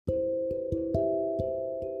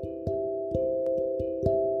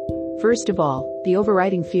First of all, the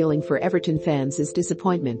overriding feeling for Everton fans is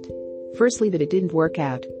disappointment. Firstly, that it didn't work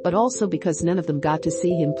out, but also because none of them got to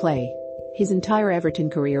see him play. His entire Everton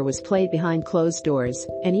career was played behind closed doors,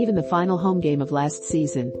 and even the final home game of last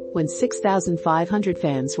season, when 6,500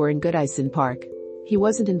 fans were in Goodison Park, he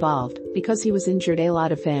wasn't involved, because he was injured. A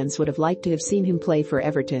lot of fans would have liked to have seen him play for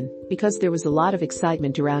Everton, because there was a lot of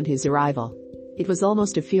excitement around his arrival. It was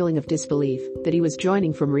almost a feeling of disbelief that he was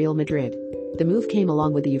joining from Real Madrid. The move came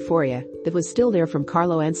along with the euphoria that was still there from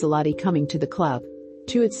Carlo Ancelotti coming to the club.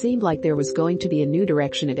 Too, it seemed like there was going to be a new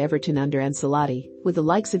direction at Everton under Ancelotti, with the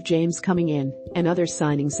likes of James coming in, and other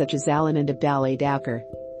signings such as Allan and Abdoulaye Doucouré.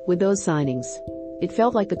 With those signings, it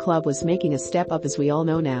felt like the club was making a step up. As we all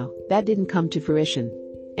know now, that didn't come to fruition.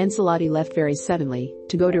 Ancelotti left very suddenly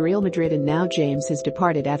to go to Real Madrid, and now James has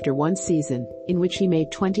departed after one season, in which he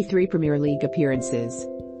made 23 Premier League appearances,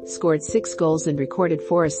 scored 6 goals and recorded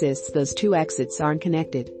 4 assists. Those 2 exits aren't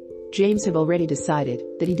connected. James had already decided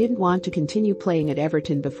that he didn't want to continue playing at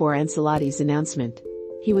Everton before Ancelotti's announcement.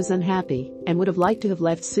 He was unhappy and would have liked to have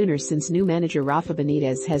left sooner, since new manager Rafa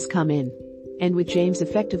Benitez has come in. And with James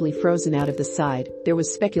effectively frozen out of the side, there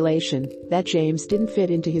was speculation that James didn't fit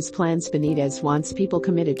into his plans. Benitez wants people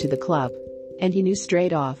committed to the club, and he knew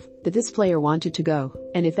straight off that this player wanted to go,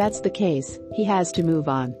 and if that's the case, he has to move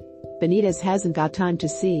on. Benitez hasn't got time to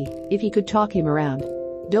see if he could talk him around.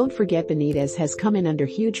 Don't forget, Benitez has come in under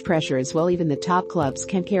huge pressure as well. Even the top clubs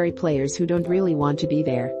can't carry players who don't really want to be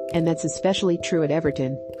there, and that's especially true at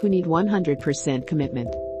Everton, who need 100%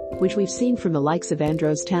 commitment, which we've seen from the likes of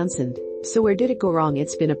Andros Townsend. So where did it go wrong?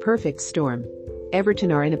 It's been a perfect storm.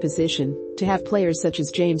 Everton are in a position to have players such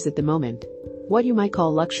as James at the moment, what you might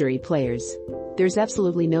call luxury players. There's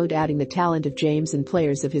absolutely no doubting the talent of James and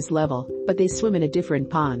players of his level, but they swim in a different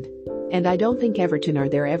pond. And I don't think Everton are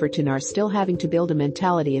there. Everton are still having to build a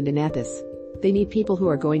mentality and an ethos. They need people who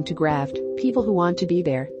are going to graft, people who want to be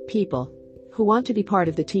there, people who want to be part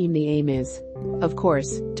of the team. The aim is, of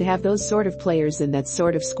course, to have those sort of players and that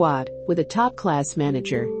sort of squad, with a top-class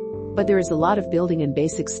manager. But there is a lot of building and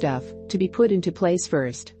basic stuff to be put into place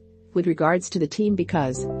first, with regards to the team,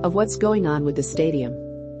 because of what's going on with the stadium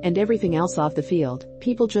and everything else off the field.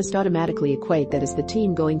 People just automatically equate that as the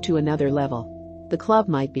team going to another level. The club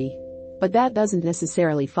might be, but that doesn't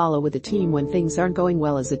necessarily follow with a team when things aren't going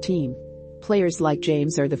well as a team. Players like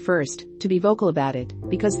James are the first to be vocal about it,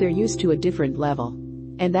 because they're used to a different level.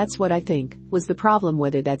 And that's what I think was the problem.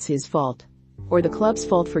 Whether that's his fault, or the club's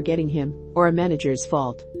fault for getting him, or a manager's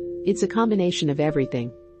fault, it's a combination of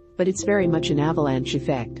everything. But it's very much an avalanche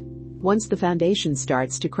effect. Once the foundation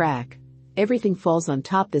starts to crack, everything falls on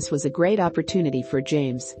top. This was a great opportunity for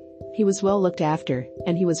James. He was well looked after,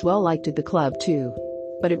 and he was well liked at the club too.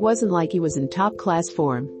 But it wasn't like he was in top-class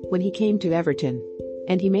form when he came to Everton.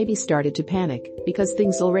 And he maybe started to panic, because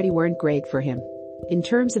things already weren't great for him in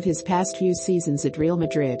terms of his past few seasons at Real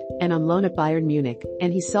Madrid and on loan at Bayern Munich,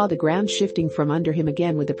 and he saw the ground shifting from under him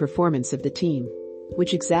again with the performance of the team,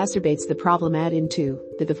 which exacerbates the problem. Add into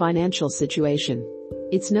that the financial situation.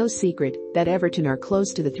 It's no secret that Everton are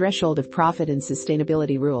close to the threshold of profit and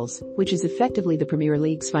sustainability rules, which is effectively the Premier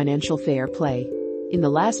League's financial fair play. In the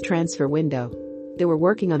last transfer window, they were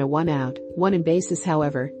working on a one-out, one-in basis.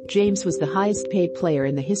 However, James was the highest paid player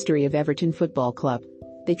in the history of Everton Football Club.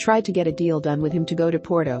 They tried to get a deal done with him to go to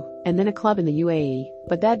Porto, and then a club in the UAE,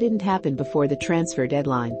 but that didn't happen before the transfer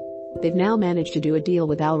deadline. They've now managed to do a deal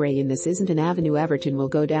with Al Rayyan. This isn't an avenue Everton will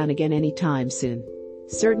go down again anytime soon.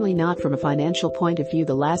 Certainly not from a financial point of view.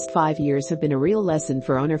 The last 5 years have been a real lesson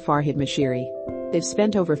for owner Farhad Moshiri. They've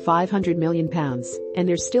spent over £500 million, and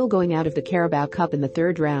they're still going out of the Carabao Cup in the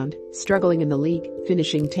 3rd round, struggling in the league,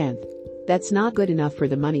 finishing 10th. That's not good enough for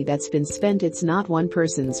the money that's been spent. It's not one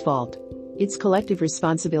person's fault. It's collective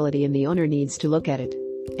responsibility, and the owner needs to look at it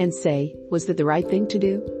and say, was that the right thing to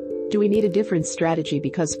do? Do we need a different strategy?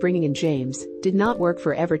 Because bringing in James did not work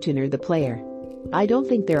for Everton or the player. I don't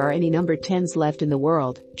think there are any number 10s left in the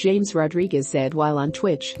world, James Rodriguez said while on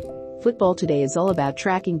Twitch. Football today is all about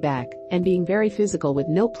tracking back and being very physical, with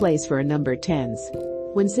no place for a number 10s.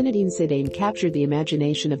 When Zinedine Zidane captured the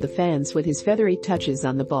imagination of the fans with his feathery touches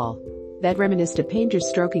on the ball, that reminisced a painter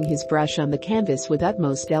stroking his brush on the canvas with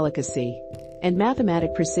utmost delicacy and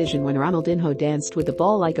mathematic precision when Ronaldinho danced with the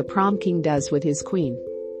ball like a prom king does with his queen.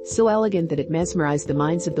 So elegant that it mesmerized the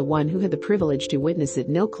minds of the one who had the privilege to witness it.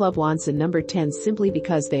 No club wants a number 10 simply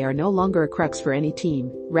because they are no longer a crux for any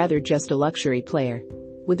team, rather just a luxury player.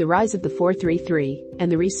 With the rise of the 4-3-3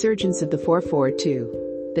 and the resurgence of the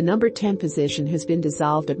 4-4-2, the number 10 position has been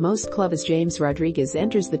dissolved at most clubs as James Rodriguez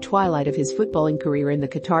enters the twilight of his footballing career in the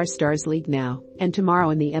Qatar Stars League now, and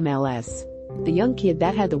tomorrow in the MLS. The young kid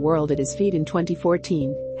that had the world at his feet in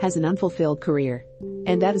 2014 has an unfulfilled career.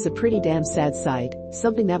 And that is a pretty damn sad sight,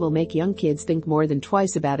 something that will make young kids think more than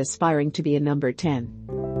twice about aspiring to be a number 10.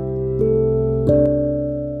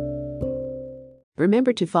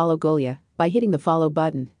 Remember to follow Golia by hitting the follow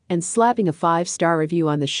button and slapping a 5-star review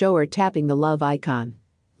on the show or tapping the love icon.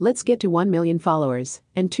 Let's get to 1 million followers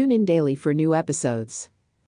and tune in daily for new episodes.